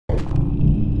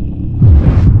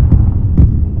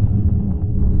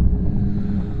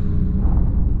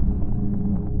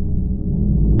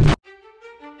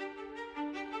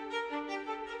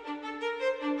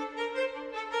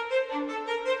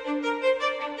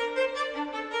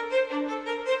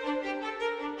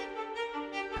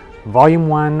Volume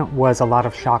 1 was a lot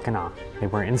of shock and awe. They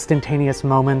were instantaneous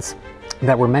moments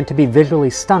that were meant to be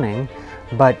visually stunning,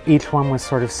 but each one was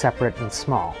sort of separate and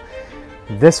small.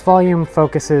 This volume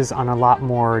focuses on a lot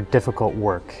more difficult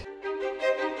work.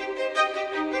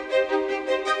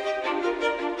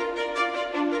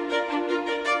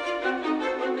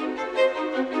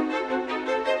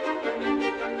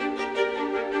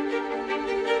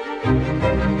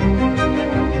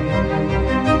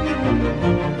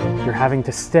 You're having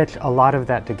to stitch a lot of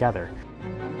that together.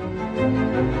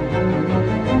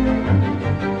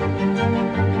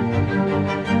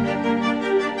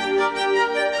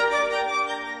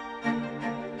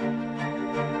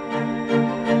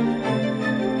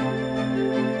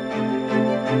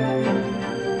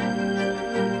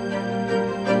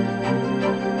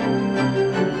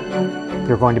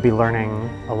 You're going to be learning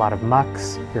a lot of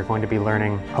mucks, you're going to be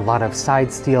learning a lot of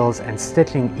side steals and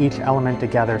stitching each element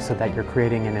together so that you're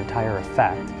creating an entire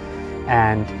effect.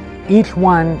 And each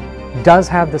one does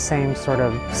have the same sort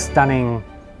of stunning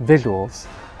visuals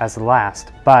as the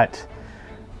last, but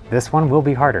this one will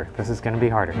be harder. This is going to be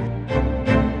harder.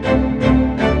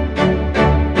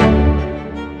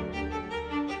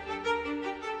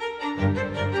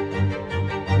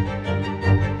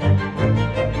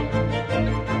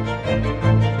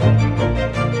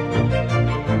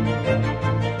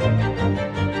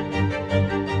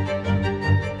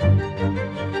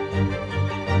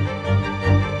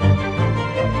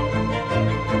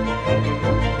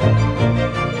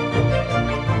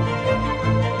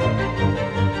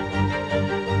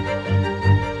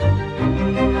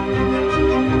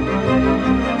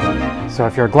 So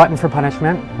if you're a glutton for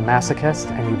punishment, a masochist,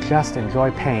 and you just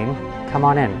enjoy pain, come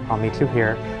on in. I'll meet you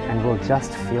here, and we'll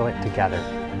just feel it together.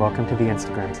 Welcome to the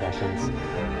Instagram Sessions,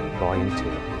 Volume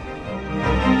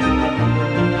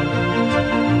 2.